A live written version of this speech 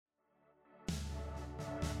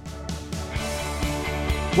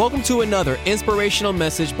Welcome to another inspirational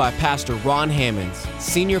message by Pastor Ron Hammonds,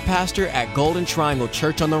 Senior Pastor at Golden Triangle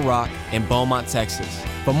Church on the Rock in Beaumont, Texas.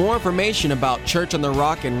 For more information about Church on the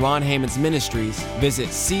Rock and Ron Hammonds Ministries, visit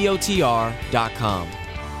cotr.com.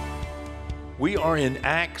 We are in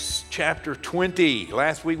Acts chapter 20.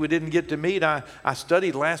 Last week we didn't get to meet. I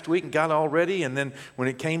studied last week and got all ready, and then when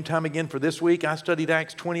it came time again for this week, I studied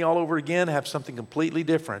Acts 20 all over again, have something completely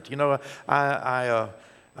different. You know,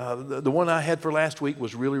 the one I had for last week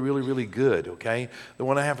was really good, okay? The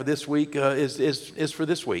one I have for this week is for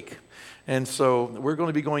this week. And so we're going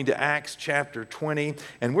to be going to Acts chapter 20,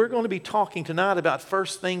 and we're going to be talking tonight about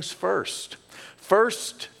first things first.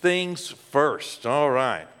 First things first, all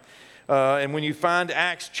right. And when you find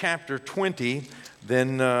Acts chapter 20,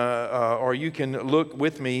 then, or you can look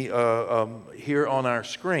with me here on our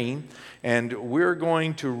screen, and we're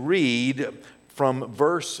going to read from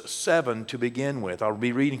verse 7 to begin with. I'll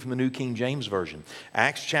be reading from the New King James Version.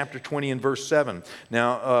 Acts chapter 20 and verse 7.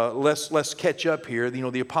 Now, let's catch up here. You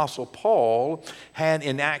know, the Apostle Paul had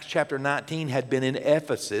in Acts chapter 19 had been in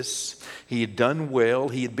Ephesus. He had done well.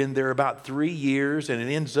 He had been there about 3 years, and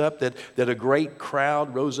it ends up that a great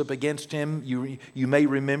crowd rose up against him. You may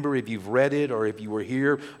remember if you've read it or if you were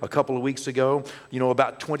here a couple of weeks ago, you know,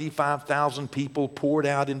 about 25,000 people poured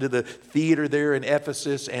out into the theater there in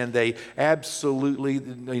Ephesus, and they absolutely,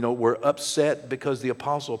 you know, were upset because the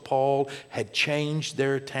Apostle Paul had changed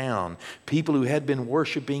their town. People who had been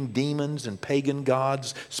worshiping demons and pagan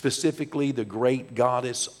gods, specifically the great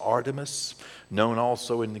goddess Artemis, known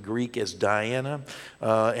also in the Greek as Diana,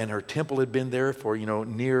 and her temple had been there for, you know,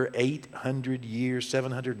 near 800 years,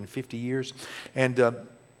 750 years, and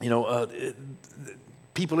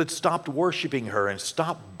people had stopped worshiping her and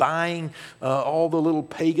stopped buying all the little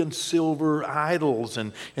pagan silver idols.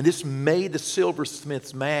 And this made the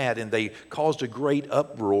silversmiths mad, and they caused a great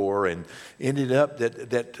uproar, and ended up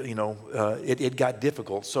that it got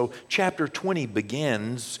difficult. So chapter 20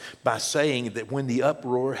 begins by saying that when the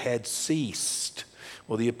uproar had ceased,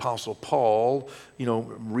 well, the Apostle Paul, you know,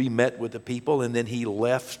 re-met with the people, and then he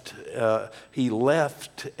left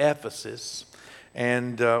Ephesus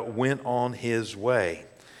and went on his way.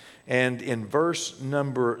 And in verse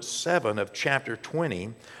number 7 of chapter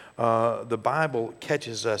 20, the Bible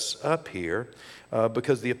catches us up here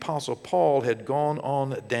because the Apostle Paul had gone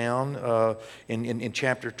on down in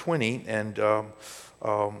chapter 20, and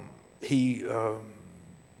he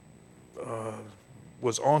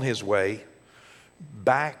was on his way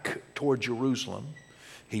back toward Jerusalem.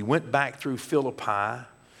 He went back through Philippi.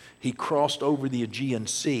 He crossed over the Aegean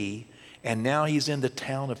Sea, and now he's in the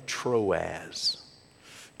town of Troas.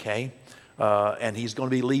 Okay, and he's going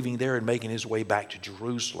to be leaving there and making his way back to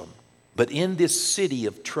Jerusalem. But in this city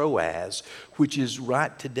of Troas, which is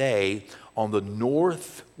right today on the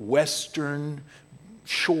northwestern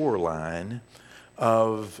shoreline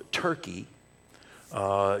of Turkey,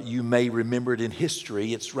 you may remember it in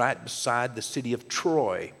history, it's right beside the city of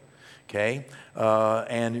Troy. Okay,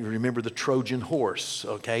 and you remember the Trojan horse.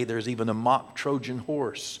 Okay, there's even a mock Trojan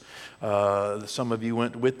horse. Some of you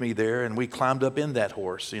went with me there, and we climbed up in that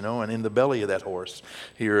horse, you know, and in the belly of that horse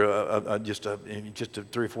here just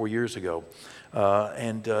 3 or 4 years ago.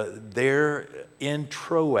 And there in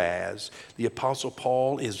Troas, the Apostle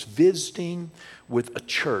Paul is visiting with a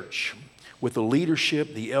church, with the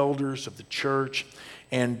leadership, the elders of the church,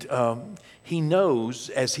 and he knows,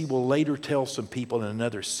 as he will later tell some people in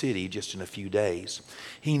another city just in a few days,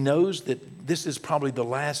 he knows that this is probably the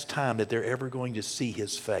last time that they're ever going to see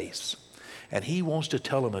his face. And he wants to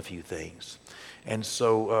tell them a few things. And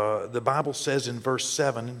so the Bible says in verse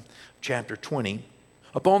 7, chapter 20,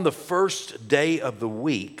 upon the first day of the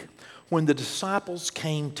week, when the disciples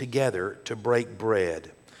came together to break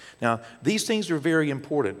bread. Now, these things are very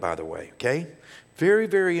important, by the way, okay? Very,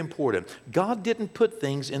 very important. God didn't put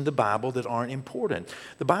things in the Bible that aren't important.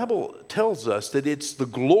 The Bible tells us that it's the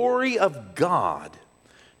glory of God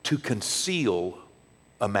to conceal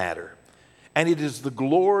a matter, and it is the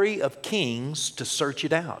glory of kings to search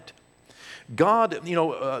it out. God, you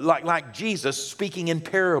know, like Jesus speaking in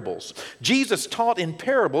parables. Jesus taught in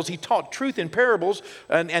parables. He taught truth in parables.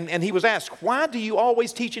 And he was asked, why do you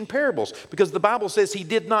always teach in parables? Because the Bible says he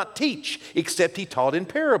did not teach except he taught in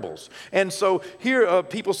parables. And so here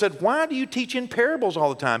people said, why do you teach in parables all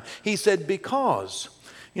the time? He said, because,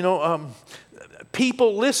 you know,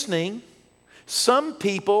 people listening, some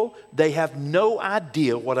people, they have no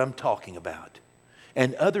idea what I'm talking about.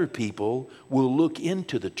 And other people will look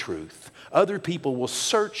into the truth. Other people will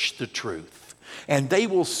search the truth. And they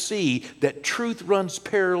will see that truth runs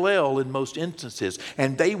parallel in most instances.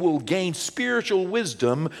 And they will gain spiritual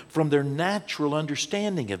wisdom from their natural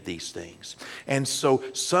understanding of these things. And so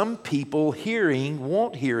some people hearing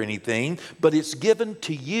won't hear anything, but it's given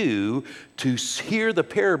to you to hear the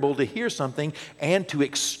parable, to hear something, and to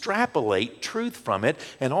extrapolate truth from it.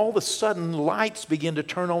 And all of a sudden, lights begin to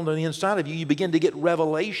turn on the inside of you. You begin to get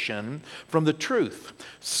revelation from the truth.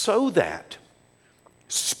 So that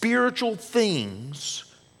spiritual things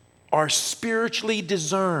are spiritually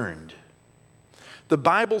discerned. The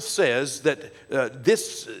Bible says that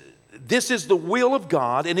this is the will of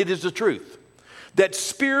God, and it is the truth. That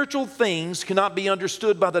spiritual things cannot be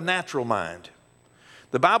understood by the natural mind.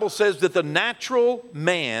 The Bible says that the natural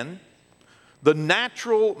man, the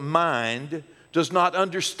natural mind, does not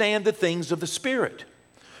understand the things of the Spirit,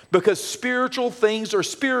 because spiritual things are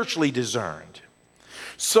spiritually discerned.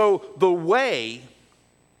 So the way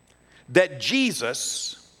that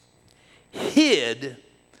Jesus hid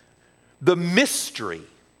the mystery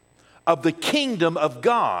of the kingdom of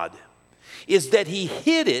God is that he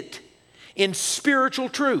hid it in spiritual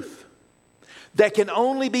truth that can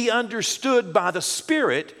only be understood by the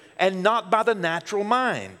Spirit and not by the natural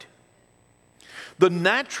mind. The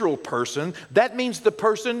natural person, that means the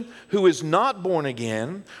person who is not born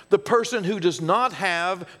again, the person who does not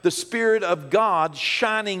have the Spirit of God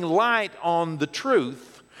shining light on the truth,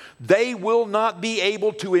 they will not be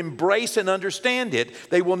able to embrace and understand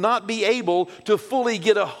it. They will not be able to fully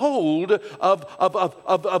get a hold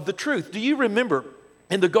of the truth. Do you remember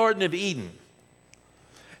in the Garden of Eden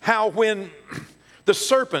how when the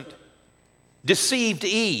serpent deceived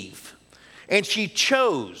Eve and she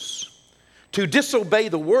chose to disobey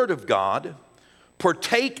the word of God,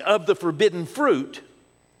 partake of the forbidden fruit,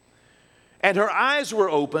 and her eyes were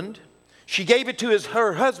opened, she gave it to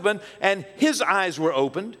her husband and his eyes were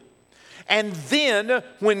opened. And then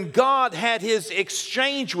when God had his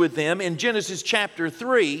exchange with them in Genesis chapter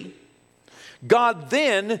 3, God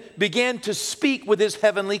then began to speak with his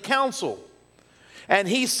heavenly counsel. And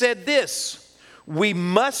he said this, we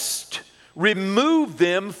must remove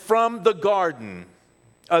them from the Garden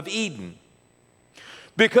of Eden.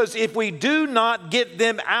 Because if we do not get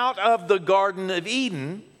them out of the Garden of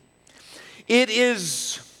Eden, it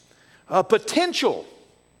is a potential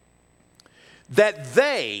that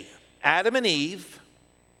they, Adam and Eve,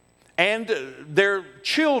 and their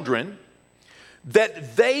children,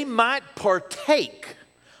 that they might partake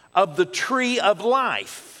of the tree of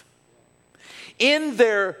life in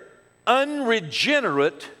their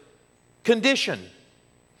unregenerate condition,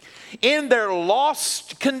 in their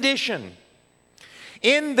lost condition,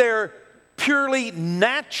 in their purely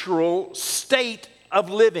natural state of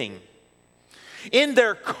living, in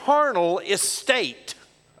their carnal estate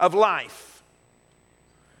of life.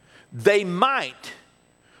 They might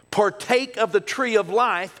partake of the tree of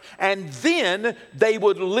life, and then they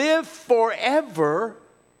would live forever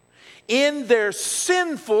in their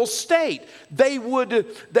sinful state. They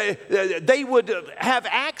would have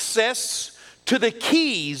access to the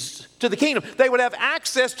keys to the kingdom. They would have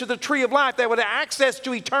access to the tree of life. They would have access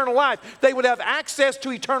to eternal life. They would have access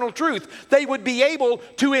to eternal truth. They would be able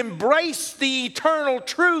to embrace the eternal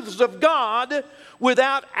truths of God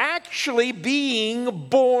without actually being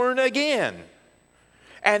born again.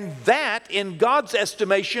 And that, in God's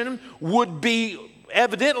estimation, would be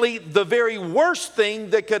evidently the very worst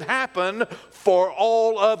thing that could happen for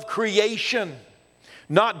all of creation.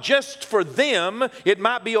 Not just for them, it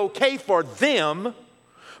might be okay for them,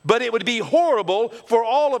 but it would be horrible for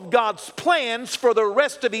all of God's plans for the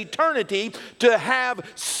rest of eternity to have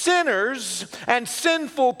sinners and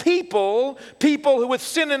sinful people, people who with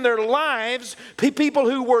sin in their lives, people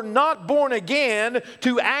who were not born again,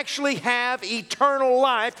 to actually have eternal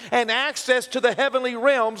life and access to the heavenly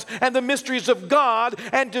realms and the mysteries of God,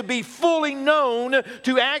 and to be fully known,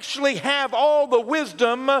 to actually have all the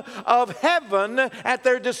wisdom of heaven at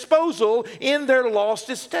their disposal in their lost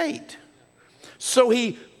estate. So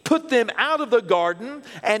he put them out of the garden,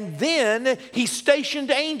 and then he stationed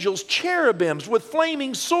angels, cherubims with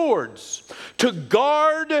flaming swords, to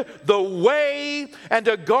guard the way and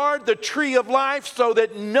to guard the tree of life, so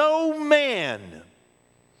that no man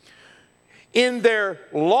in their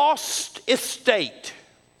lost estate,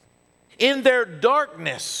 in their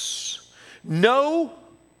darkness, no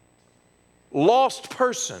lost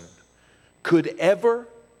person could ever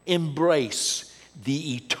embrace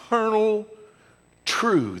the eternal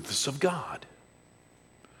truths of God.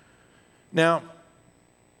 Now,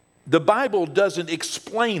 the Bible doesn't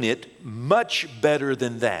explain it much better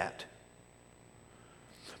than that.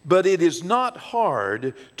 But it is not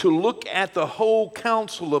hard to look at the whole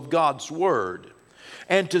counsel of God's Word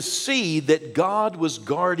and to see that God was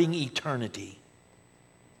guarding eternity.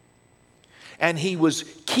 And He was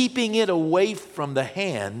keeping it away from the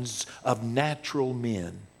hands of natural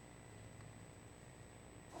men.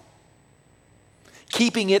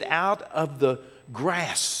 Keeping it out of the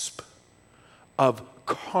grasp of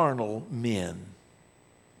carnal men.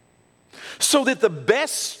 So that the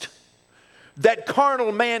best that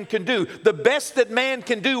carnal man can do, the best that man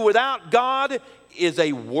can do without God, is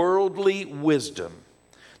a worldly wisdom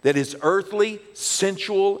that is earthly,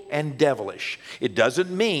 sensual, and devilish. It doesn't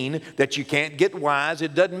mean that you can't get wise.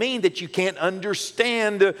 It doesn't mean that you can't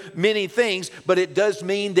understand many things, but it does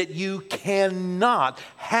mean that you cannot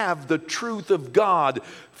have the truth of God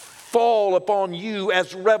fall upon you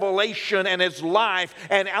as revelation and as life,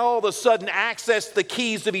 and all of a sudden access the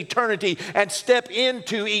keys of eternity and step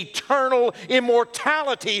into eternal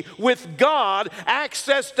immortality with God,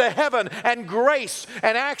 access to heaven and grace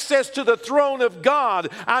and access to the throne of God.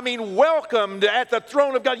 I mean, welcomed at the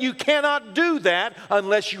throne of God. You cannot do that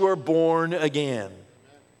unless you are born again.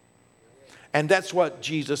 And that's what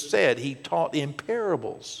Jesus said. He taught in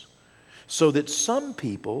parables so that some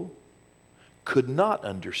people could not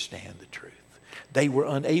understand the truth. They were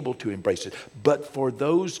unable to embrace it. But for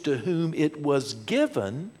those to whom it was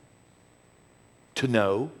given to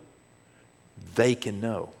know, they can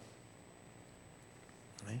know.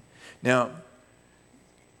 Okay? Now,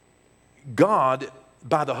 God,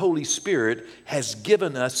 by the Holy Spirit, has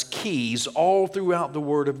given us keys all throughout the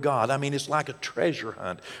Word of God. I mean, it's like a treasure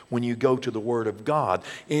hunt when you go to the Word of God.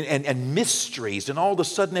 And mysteries. And all of a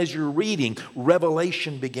sudden, as you're reading,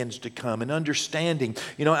 revelation begins to come and understanding.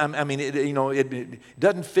 You know, it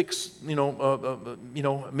doesn't fix,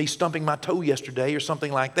 me stumping my toe yesterday or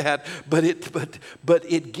something like that. But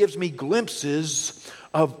it gives me glimpses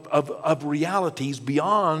of realities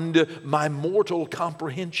beyond my mortal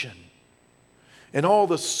comprehension. And all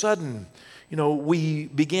of a sudden, we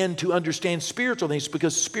begin to understand spiritual things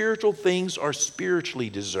because spiritual things are spiritually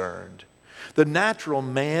discerned. The natural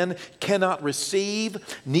man cannot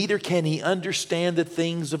receive, neither can he understand the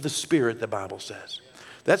things of the Spirit, the Bible says.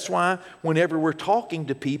 That's why whenever we're talking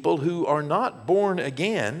to people who are not born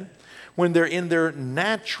again, when they're in their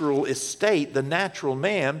natural estate, the natural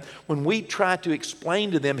man, when we try to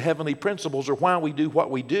explain to them heavenly principles or why we do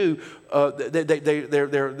what we do,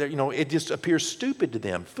 it just appears stupid to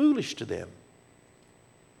them, foolish to them.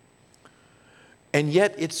 And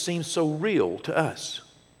yet it seems so real to us.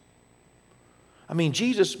 I mean,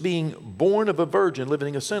 Jesus being born of a virgin,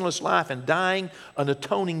 living a sinless life and dying an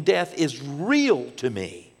atoning death is real to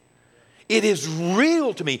me. It is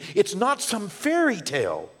real to me. It's not some fairy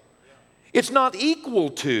tale. It's not equal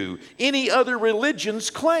to any other religion's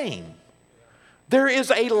claim. There is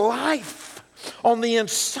a life on the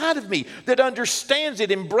inside of me that understands it,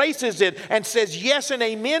 embraces it, and says yes and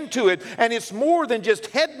amen to it. And it's more than just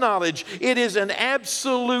head knowledge. It is an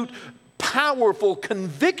absolute, powerful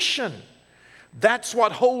conviction. That's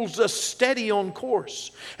what holds us steady on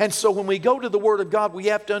course. And so when we go to the Word of God, we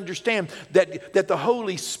have to understand that the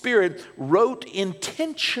Holy Spirit wrote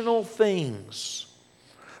intentional things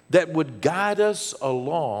that would guide us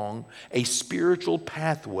along a spiritual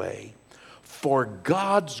pathway for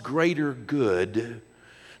God's greater good,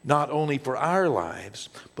 not only for our lives,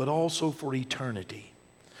 but also for eternity.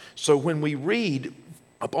 So when we read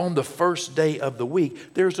upon the first day of the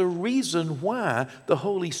week, there's a reason why the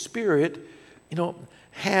Holy Spirit,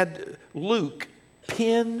 had Luke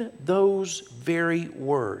pen those very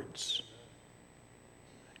words.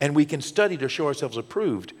 And we can study to show ourselves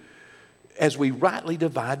approved as we rightly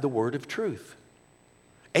divide the word of truth,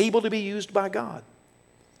 able to be used by God.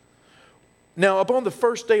 Now, upon the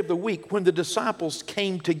first day of the week, when the disciples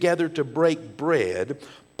came together to break bread,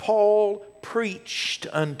 Paul preached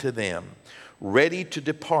unto them, ready to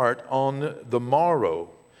depart on the morrow.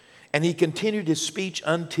 And he continued his speech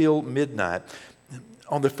until midnight.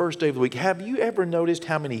 On the first day of the week, have you ever noticed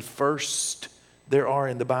how many firsts there are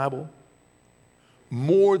in the Bible?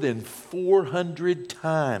 More than 400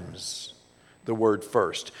 times. The word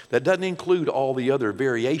first. That doesn't include all the other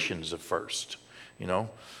variations of first,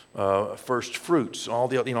 first fruits, all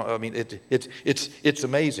the, it's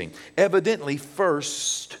amazing. Evidently,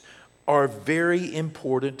 first are very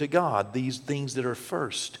important to God, these things that are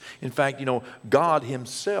first. In fact, God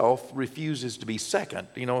Himself refuses to be second.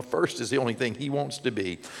 First is the only thing He wants to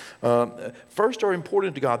be. First are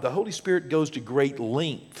important to God. The Holy Spirit goes to great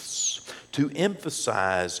lengths to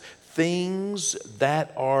emphasize things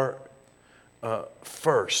that are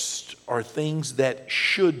first, are things that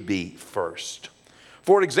should be first.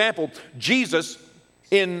 For example, Jesus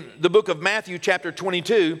in the book of Matthew chapter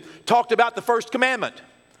 22 talked about the first commandment.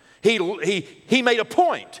 He made a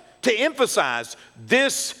point to emphasize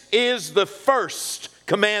this is the first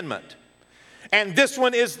commandment. And this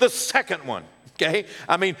one is the second one, okay?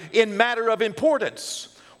 I mean, in matter of importance.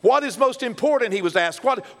 What is most important, he was asked.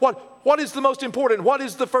 What is the most important? What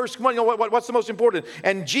is the first one? What's the most important?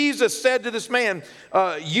 And Jesus said to this man,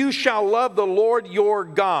 you shall love the Lord your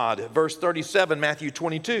God. Verse 37, Matthew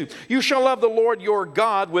 22. You shall love the Lord your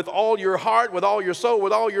God with all your heart, with all your soul,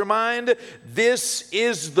 with all your mind. This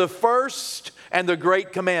is the first and the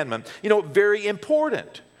great commandment. You know, very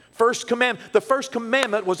important. First commandment. The first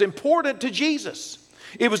commandment was important to Jesus.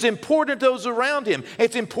 It was important to those around him.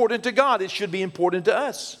 It's important to God. It should be important to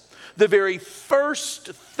us. The very first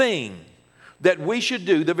thing that we should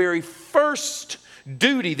do, the very first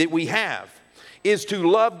duty that we have, is to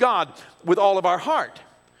love God with all of our heart,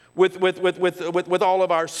 with all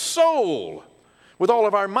of our soul, with all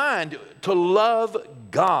of our mind, to love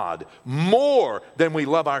God more than we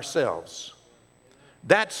love ourselves.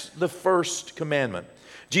 That's the first commandment.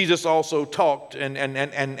 Jesus also talked,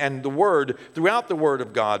 and the Word, throughout the Word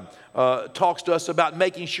of God, talks to us about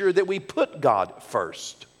making sure that we put God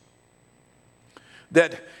first.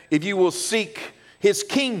 That if you will seek His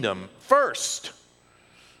kingdom first,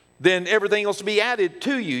 then everything else will be added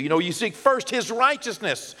to you. You know, you seek first His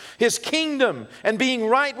righteousness, His kingdom, and being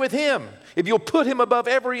right with Him. If you'll put Him above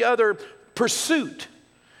every other pursuit,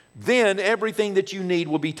 then everything that you need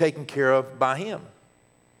will be taken care of by Him.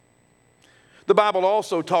 The Bible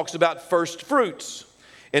also talks about first fruits.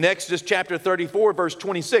 In Exodus chapter 34, verse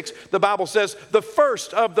 26, the Bible says, the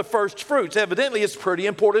first of the first fruits. Evidently, it's pretty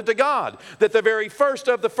important to God that the very first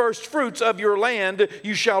of the first fruits of your land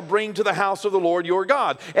you shall bring to the house of the Lord your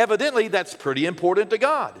God. Evidently, that's pretty important to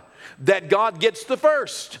God, that God gets the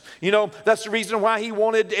first. You know, that's the reason why He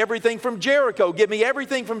wanted everything from Jericho. Give me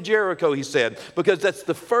everything from Jericho, He said, because that's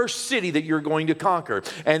the first city that you're going to conquer.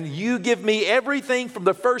 And you give me everything from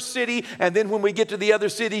the first city, and then when we get to the other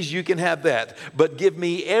cities, you can have that. But give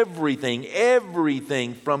me everything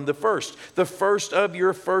from the first of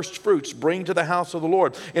your first fruits, bring to the house of the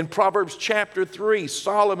Lord. In Proverbs chapter 3,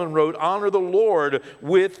 Solomon wrote, honor the Lord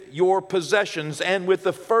with your possessions and with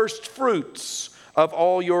the first fruits of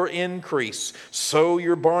all your increase. So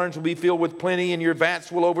your barns will be filled with plenty and your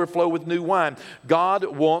vats will overflow with new wine. God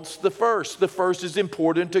wants the first. The first is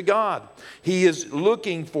important to God. He is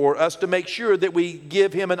looking for us to make sure that we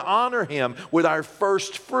give Him and honor Him with our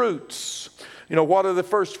first fruits. You know, what are the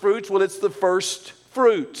first fruits? Well, it's the first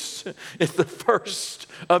fruits. It's the first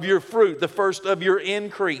of your fruit, the first of your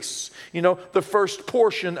increase. You know, the first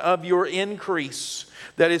portion of your increase.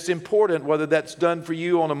 That it's important, whether that's done for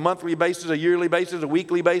you on a monthly basis, a yearly basis, a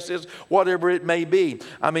weekly basis, whatever it may be.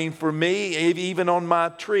 I mean, for me, even on my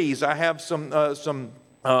trees, I have some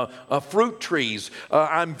fruit trees.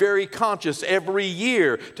 I'm very conscious every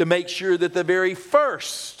year to make sure that the very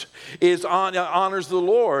first honors the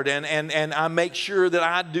Lord, and I make sure that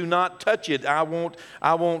I do not touch it. I won't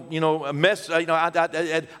mess.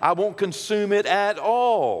 I won't consume it at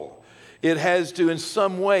all. It has to, in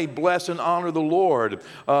some way, bless and honor the Lord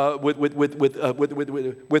with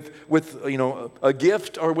a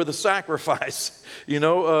gift or with a sacrifice.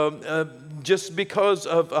 Just because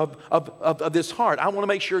of this heart, I want to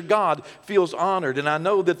make sure God feels honored, and I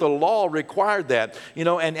know that the law required that.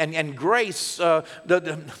 And grace.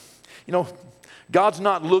 God's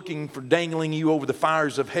not looking for dangling you over the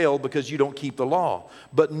fires of hell because you don't keep the law.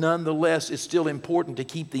 But nonetheless, it's still important to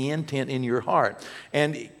keep the intent in your heart.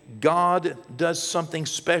 And God does something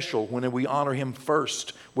special when we honor Him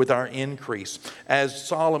first with our increase. As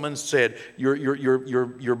Solomon said,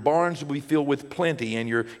 your barns will be filled with plenty,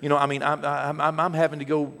 and I'm having to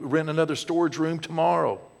go rent another storage room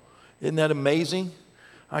tomorrow. Isn't that amazing?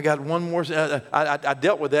 I got one more. I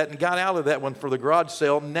dealt with that and got out of that one for the garage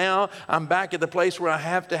sale. Now I'm back at the place where I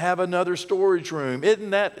have to have another storage room.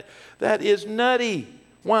 Isn't that is nutty?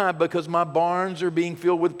 Why? Because my barns are being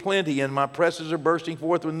filled with plenty and my presses are bursting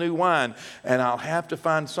forth with new wine. And I'll have to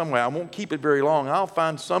find some way. I won't keep it very long. I'll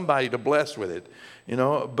find somebody to bless with it.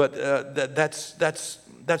 But that's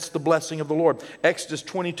the blessing of the Lord. Exodus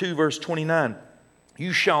 22, verse 29.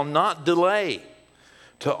 You shall not delay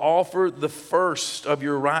to offer the first of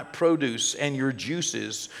your ripe produce and your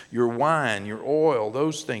juices, your wine, your oil,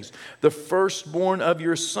 those things. The firstborn of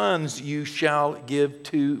your sons you shall give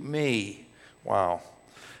to me. Wow.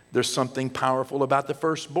 There's something powerful about the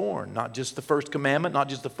firstborn, not just the first commandment, not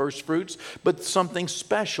just the first fruits, but something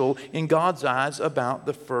special in God's eyes about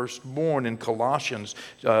the firstborn. In Colossians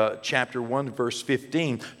chapter 1, verse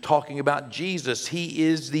 15, talking about Jesus, He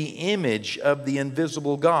is the image of the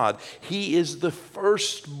invisible God. He is the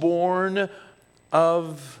firstborn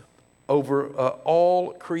over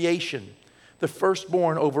all creation. The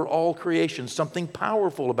firstborn over all creation. Something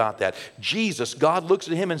powerful about that. Jesus, God looks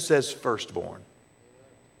at Him and says, firstborn.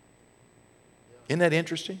 Isn't that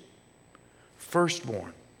interesting?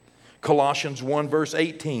 Firstborn. Colossians 1 verse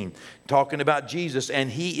 18, talking about Jesus,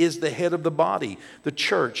 and He is the head of the body, the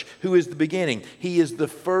church, who is the beginning. He is the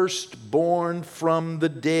firstborn from the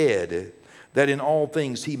dead, that in all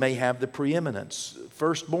things He may have the preeminence.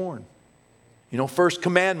 Firstborn. You know, first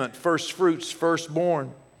commandment, first fruits,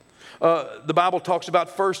 firstborn. The Bible talks about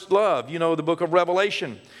first love. You know, the book of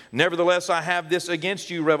Revelation. Nevertheless, I have this against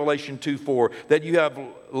you, Revelation 2:4, that you have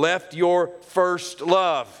left your first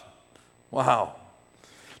love. Wow.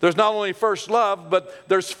 There's not only first love, but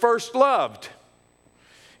there's first loved.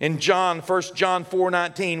 In 1 John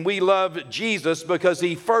 4:19, we love Jesus because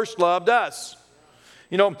He first loved us.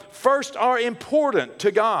 You know, first are important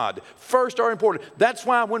to God. First are important. That's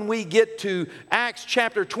why when we get to Acts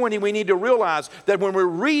chapter 20, we need to realize that when we're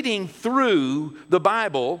reading through the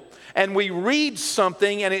Bible and we read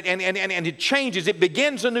something and it changes, it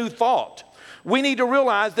begins a new thought. We need to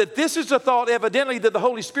realize that this is a thought evidently that the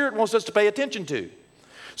Holy Spirit wants us to pay attention to.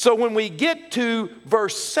 So when we get to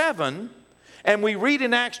verse 7, and we read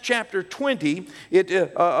in Acts chapter 20,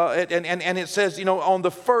 and it says, you know, on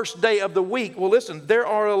the first day of the week. Well, listen, there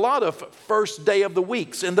are a lot of first day of the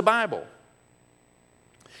weeks in the Bible.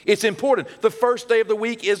 It's important. The first day of the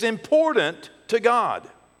week is important to God.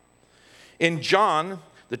 In John,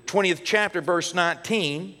 the 20th chapter, verse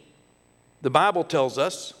 19, the Bible tells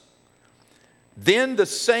us, then the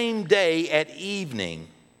same day at evening,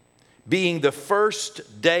 being the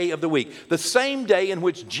first day of the week, the same day in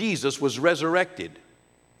which Jesus was resurrected.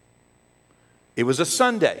 It was a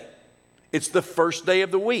Sunday. It's the first day of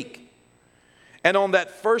the week. And on that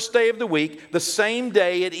first day of the week, the same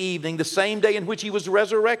day at evening, the same day in which He was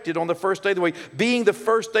resurrected on the first day of the week, being the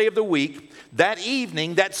first day of the week, that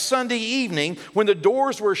evening, that Sunday evening, when the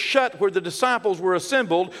doors were shut where the disciples were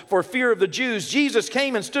assembled for fear of the Jews, Jesus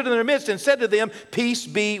came and stood in their midst and said to them, peace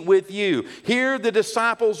be with you. Here the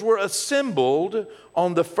disciples were assembled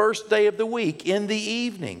on the first day of the week in the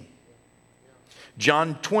evening.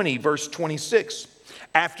 John 20, verse 26.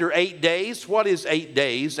 After 8 days, what is 8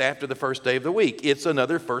 days after the first day of the week? It's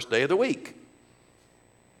another first day of the week.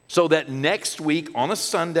 So that next week on a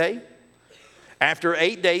Sunday, after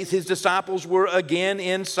 8 days, His disciples were again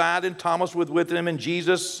inside and Thomas was with them, and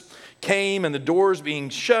Jesus came and the doors being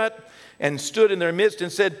shut and stood in their midst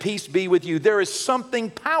and said, peace be with you. There is something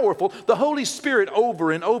powerful. The Holy Spirit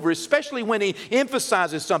over and over, especially when He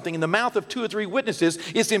emphasizes something in the mouth of 2 or 3 witnesses,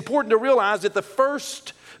 it's important to realize that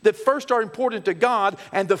first are important to God,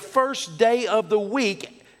 and the first day of the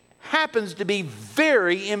week happens to be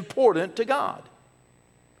very important to God.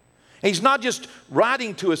 He's not just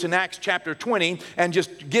writing to us in Acts chapter 20 and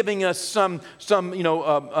just giving us some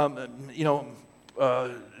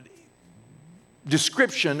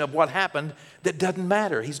description of what happened that doesn't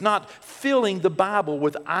matter. He's not filling the Bible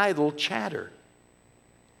with idle chatter.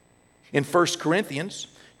 In 1 Corinthians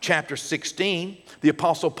chapter 16, the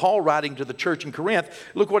Apostle Paul writing to the church in Corinth,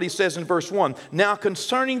 look what he says in verse 1. Now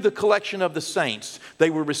concerning the collection of the saints, they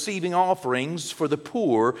were receiving offerings for the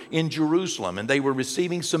poor in Jerusalem, and they were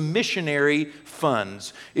receiving some missionary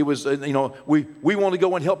funds. It was, we want to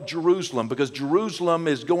go and help Jerusalem because Jerusalem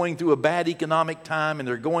is going through a bad economic time and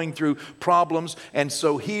they're going through problems. And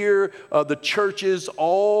so here, the churches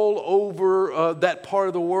all over that part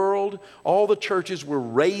of the world, all the churches were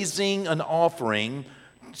raising an offering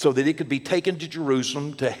so that it could be taken to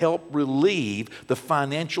Jerusalem to help relieve the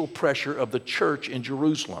financial pressure of the church in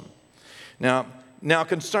Jerusalem. Now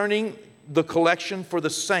concerning the collection for the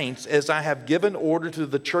saints, as I have given order to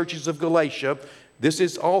the churches of Galatia, this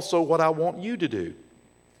is also what I want you to do.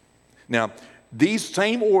 Now, these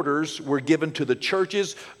same orders were given to the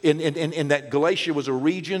churches in that Galatia was a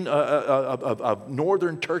region of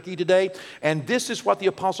northern Turkey today. And this is what the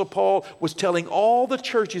Apostle Paul was telling all the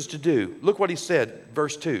churches to do. Look what he said,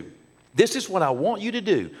 verse 2. This is what I want you to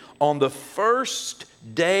do. On the first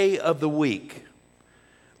day of the week,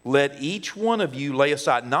 let each one of you lay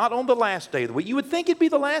aside, not on the last day of the week. You would think it'd be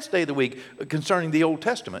the last day of the week concerning the Old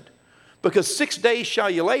Testament. Because 6 days shall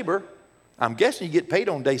you labor. I'm guessing you get paid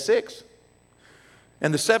on day 6.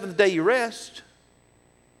 And the 7th day you rest.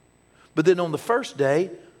 But then on the first day,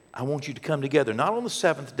 I want you to come together. Not on the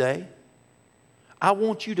 7th day. I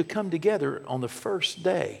want you to come together on the first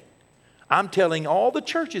day. I'm telling all the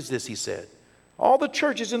churches this, he said. All the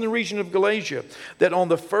churches in the region of Galatia, that on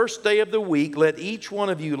the first day of the week, let each one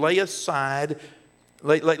of you lay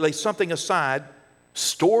something aside,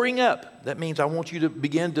 storing up. That means I want you to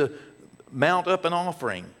begin to mount up an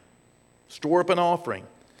offering, store up an offering,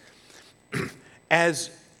 as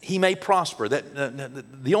he may prosper.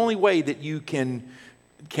 The only way that you can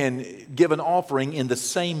give an offering in the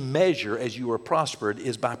same measure as you are prospered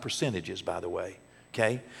is by percentages, by the way.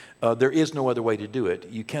 Okay? There is no other way to do it.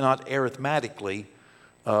 You cannot arithmetically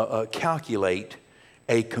calculate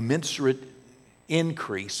a commensurate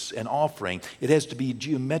increase in offering. It has to be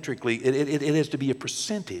geometrically, it has to be a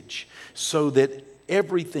percentage so that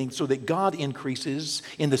God increases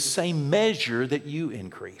in the same measure that you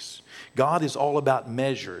increase. God is all about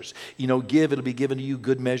measures. Give, it'll be given to you,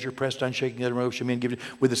 good measure, pressed down, shaken together, given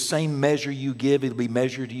with the same measure you give, it'll be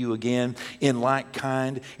measured to you again in like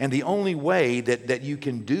kind. And the only way that you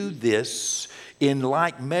can do this in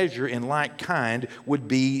like measure, in like kind, would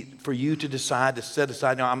be for you to decide to set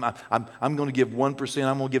aside. Now, I'm going to give 1%.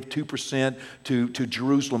 I'm going to give 2% to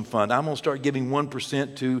Jerusalem Fund. I'm going to start giving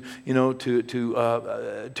 1%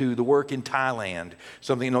 to the work in Thailand.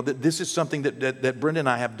 Something. This is something that Brenda and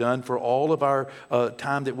I have done for all of our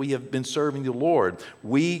time that we have been serving the Lord.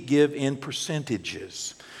 We give in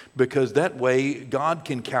percentages, because that way God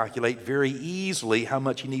can calculate very easily how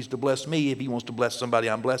much He needs to bless me if He wants to bless somebody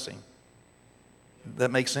I'm blessing.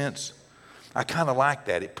 That makes sense? I kind of like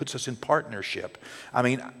that. It puts us in partnership. I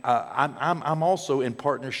mean, I'm also in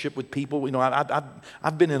partnership with people.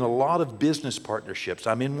 I've been in a lot of business partnerships.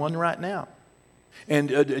 I'm in one right now,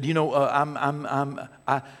 and I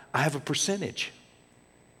have a percentage.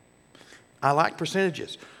 I like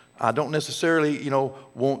percentages. I don't necessarily, I don't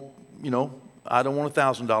want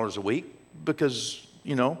 $1,000 a week, because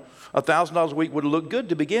 $1,000 a week would have looked good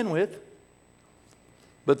to begin with.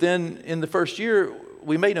 But then in the first year,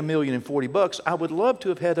 we made $1,040,000. I would love to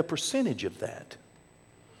have had a percentage of that,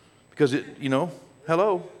 because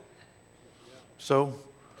hello. So,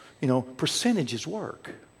 percentages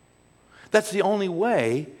work. That's the only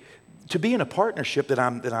way to be in a partnership I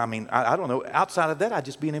don't know. Outside of that, I'd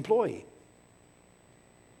just be an employee.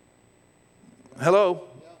 Hello?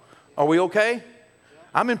 Are we okay?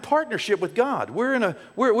 I'm in partnership with God. We're in a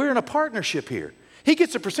partnership here. He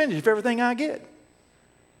gets a percentage of everything I get.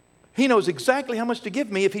 He knows exactly how much to give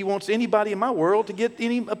me if He wants anybody in my world to get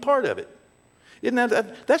a part of it.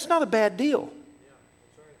 That's not a bad deal.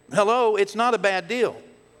 Hello, it's not a bad deal.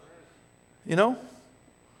 Yeah.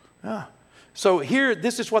 So here,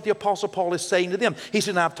 this is what the Apostle Paul is saying to them. He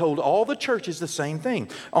said, I've told all the churches the same thing.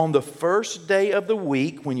 On the first day of the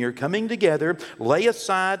week, when you're coming together, lay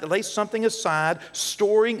something aside,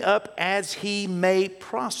 storing up as he may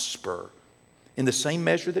prosper, in the same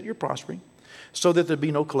measure that you're prospering, so that there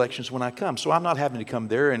be no collections when I come. So I'm not having to come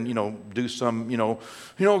there and, do some,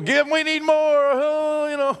 give, we need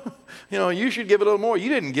more. You should give a little more. You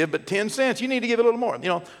didn't give but 10 cents. You need to give a little more.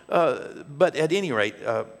 But at any rate,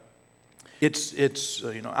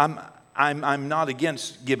 I'm not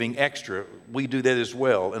against giving extra. We do that as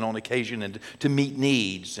well, and on occasion, and to meet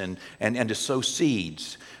needs and to sow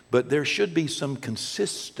seeds. But there should be some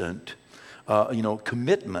consistent,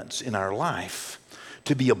 commitments in our life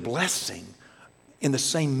to be a blessing in the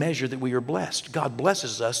same measure that we are blessed. God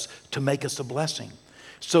blesses us to make us a blessing,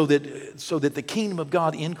 so that the kingdom of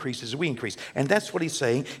God increases as we increase. And that's what he's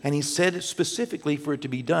saying. And he said it specifically for it to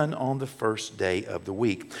be done on the first day of the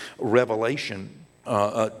week. Revelation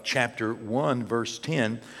chapter 1, verse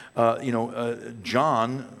 10,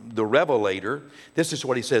 John, the revelator, this is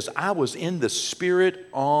what he says: I was in the Spirit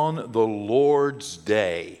on the Lord's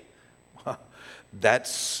day.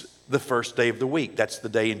 That's the first day of the week. That's the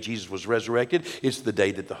day when Jesus was resurrected. It's the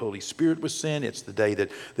day that the Holy Spirit was sent. It's the day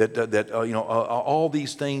that all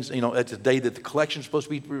these things. It's the day that the collection is supposed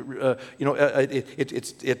to be.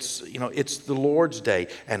 It's the Lord's day.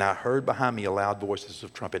 And I heard behind me a loud voice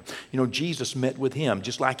of trumpet. Jesus met with him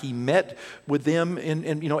just like he met with them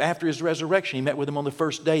after his resurrection. He met with them on the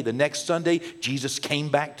first day. The next Sunday, Jesus came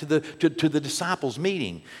back to the disciples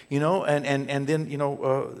meeting. And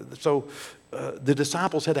then so. The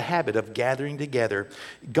disciples had a habit of gathering together.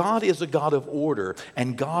 God is a God of order,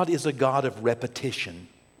 and God is a God of repetition.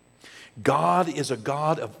 God is a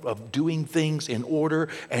God of doing things in order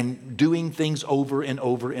and doing things over and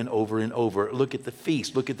over and over and over. Look at the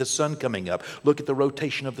feast. Look at the sun coming up. Look at the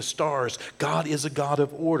rotation of the stars. God is a God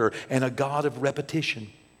of order and a God of repetition.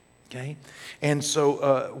 Okay? And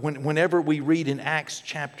so whenever we read in Acts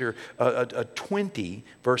chapter 20,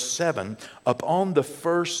 verse 7, upon the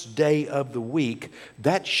first day of the week,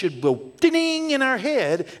 that should go ding in our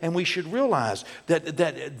head, and we should realize that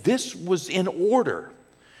this was in order.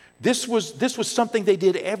 This was something they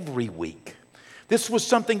did every week. This was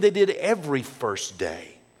something they did every first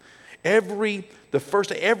day. Every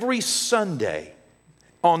Sunday.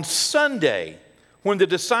 On Sunday, when the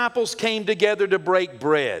disciples came together to break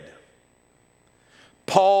bread,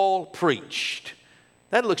 Paul preached.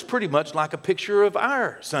 That looks pretty much like a picture of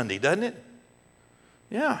our Sunday, doesn't it?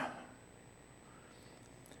 Yeah.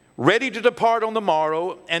 Ready to depart on the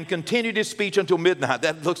morrow and continued his speech until midnight.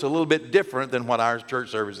 That looks a little bit different than what our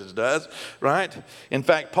church services does, right? In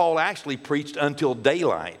fact, Paul actually preached until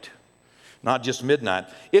daylight, not just midnight.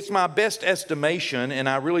 It's my best estimation, and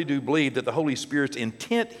I really do believe that the Holy Spirit's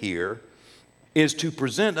intent here is to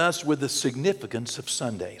present us with the significance of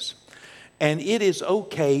Sundays. And it is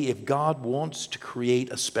okay if God wants to create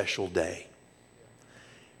a special day.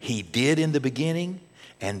 He did in the beginning,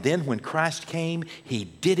 and then when Christ came, He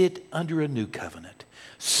did it under a new covenant.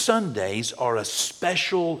 Sundays are a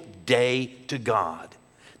special day to God.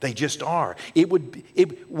 They just are.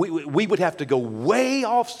 We would have to go way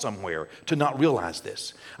off somewhere to not realize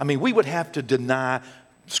this. I mean, we would have to deny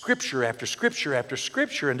Scripture after Scripture after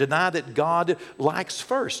Scripture and deny that God likes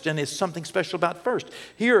first and is something special about first.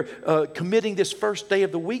 Here, committing this first day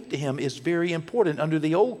of the week to Him is very important. Under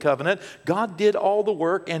the Old Covenant, God did all the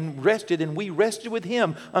work and rested, and we rested with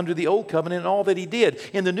Him under the Old Covenant and all that He did.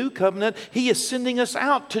 In the New Covenant, He is sending us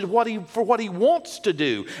out to for what He wants to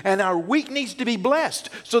do, and our week needs to be blessed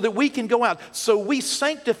so that we can go out. So we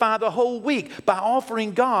sanctify the whole week by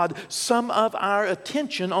offering God some of our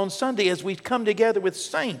attention on Sunday as we come together with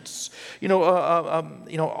saints.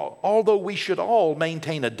 Although we should all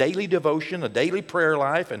maintain a daily devotion, a daily prayer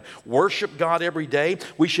life, and worship God every day,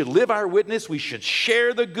 we should live our witness, we should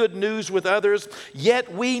share the good news with others,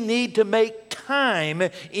 yet we need to make time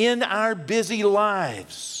in our busy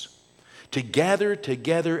lives to gather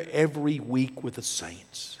together every week with the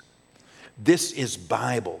saints. This is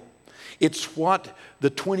Bible. It's what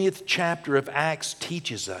the 20th chapter of Acts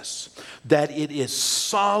teaches us, that it is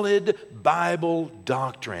solid Bible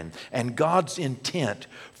doctrine and God's intent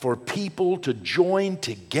for people to join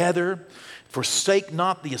together, forsake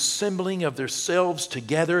not the assembling of themselves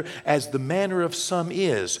together as the manner of some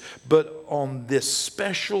is, but on this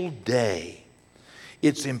special day,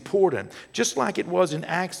 it's important. Just like it was in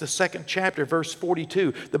Acts, the 2nd chapter, verse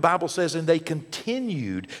 42, the Bible says, and they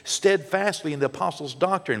continued steadfastly in the apostles'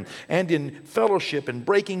 doctrine and in fellowship and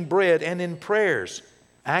breaking bread and in prayers.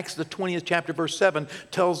 Acts, the 20th chapter, verse 7,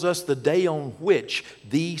 tells us the day on which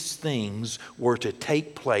these things were to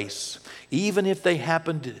take place, even if they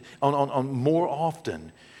happened on more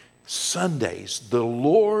often. Sundays, the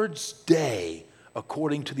Lord's day,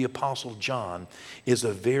 according to the Apostle John, is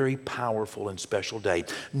a very powerful and special day.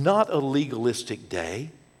 Not a legalistic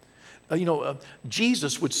day.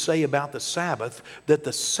 Jesus would say about the Sabbath that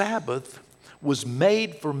the Sabbath was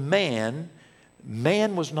made for man.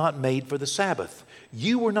 Man was not made for the Sabbath.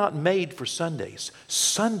 You were not made for Sundays.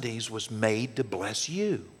 Sundays was made to bless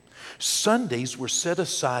you. Sundays were set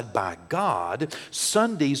aside by God.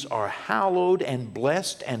 Sundays are hallowed and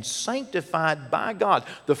blessed and sanctified by God.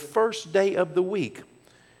 The first day of the week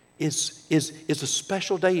is a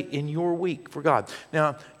special day in your week for God.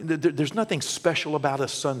 Now, there's nothing special about a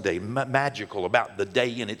Sunday, magical about the day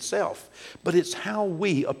in itself, but it's how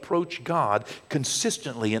we approach God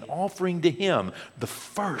consistently in offering to Him the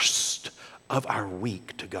first of our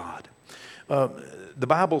week to God. The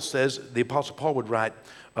Bible says, the Apostle Paul would write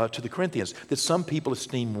to the Corinthians, that some people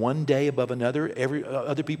esteem one day above another,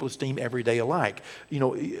 other people esteem every day alike.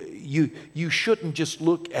 You shouldn't just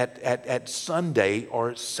look at Sunday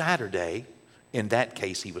or Saturday. In that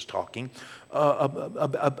case, he was talking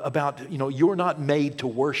about, you're not made to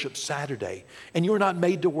worship Saturday, and you're not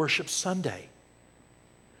made to worship Sunday.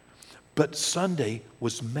 But Sunday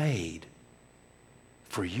was made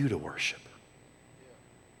for you to worship.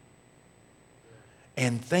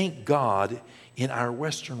 And thank God, in our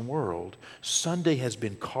Western world, Sunday has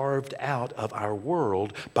been carved out of our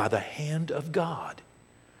world by the hand of God,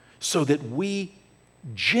 so that we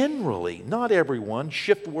generally, not everyone,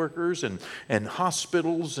 shift workers and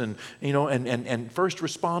hospitals and first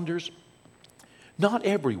responders, not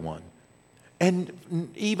everyone, and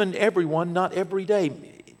even everyone, not every day,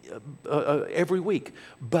 every week,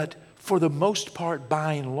 but for the most part,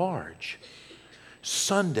 by and large,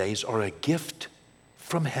 Sundays are a gift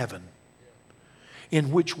from heaven.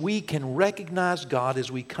 in which we can recognize God as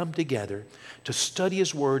we come together to study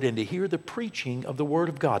His Word and to hear the preaching of the Word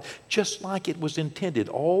of God, just like it was intended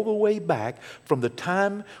all the way back from the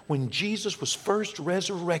time when Jesus was first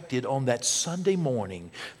resurrected on that Sunday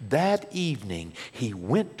morning. That evening, He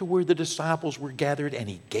went to where the disciples were gathered and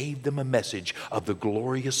He gave them a message of the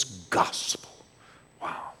glorious gospel.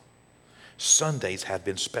 Wow. Sundays have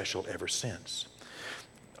been special ever since.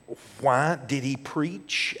 Why did He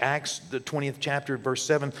preach? Acts, the 20th chapter, verse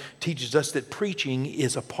 7, teaches us that preaching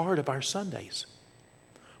is a part of our Sundays.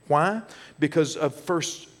 Why? Because of 1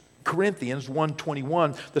 Corinthians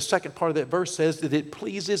 1:21, the second part of that verse says that it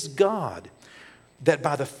pleases God that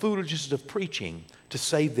by the foolishness of preaching to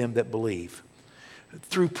save them that believe.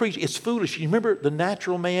 Through preaching, it's foolish. You remember, the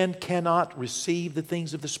natural man cannot receive the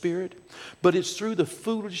things of the Spirit, but it's through the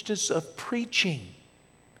foolishness of preaching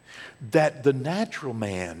that the natural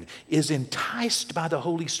man is enticed by the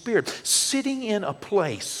Holy Spirit. Sitting in a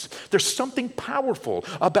place, there's something powerful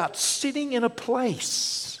about sitting in a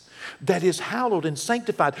place that is hallowed and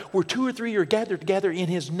sanctified, where 2 or 3 are gathered together in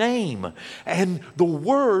His name, and the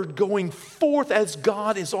Word going forth as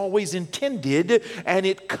God is always intended, and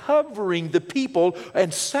it covering the people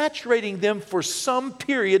and saturating them for some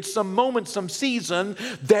period, some moment, some season,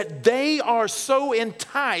 that they are so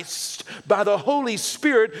enticed by the Holy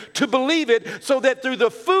Spirit to believe it, so that through the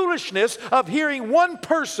foolishness of hearing one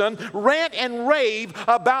person rant and rave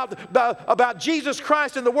about Jesus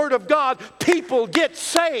Christ and the Word of God, people get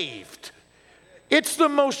saved. It's the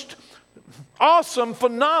most awesome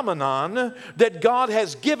phenomenon that God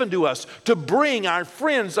has given to us, to bring our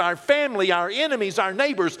friends, our family, our enemies, our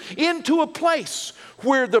neighbors into a place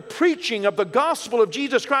where the preaching of the gospel of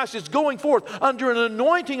Jesus Christ is going forth under an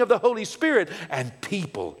anointing of the Holy Spirit, and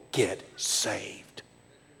people get saved.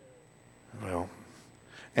 Well,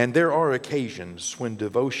 and there are occasions when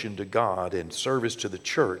devotion to God and service to the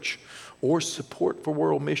church or support for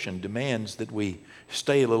world mission demands that we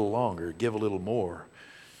stay a little longer, give a little more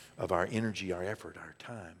of our energy, our effort, our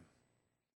time.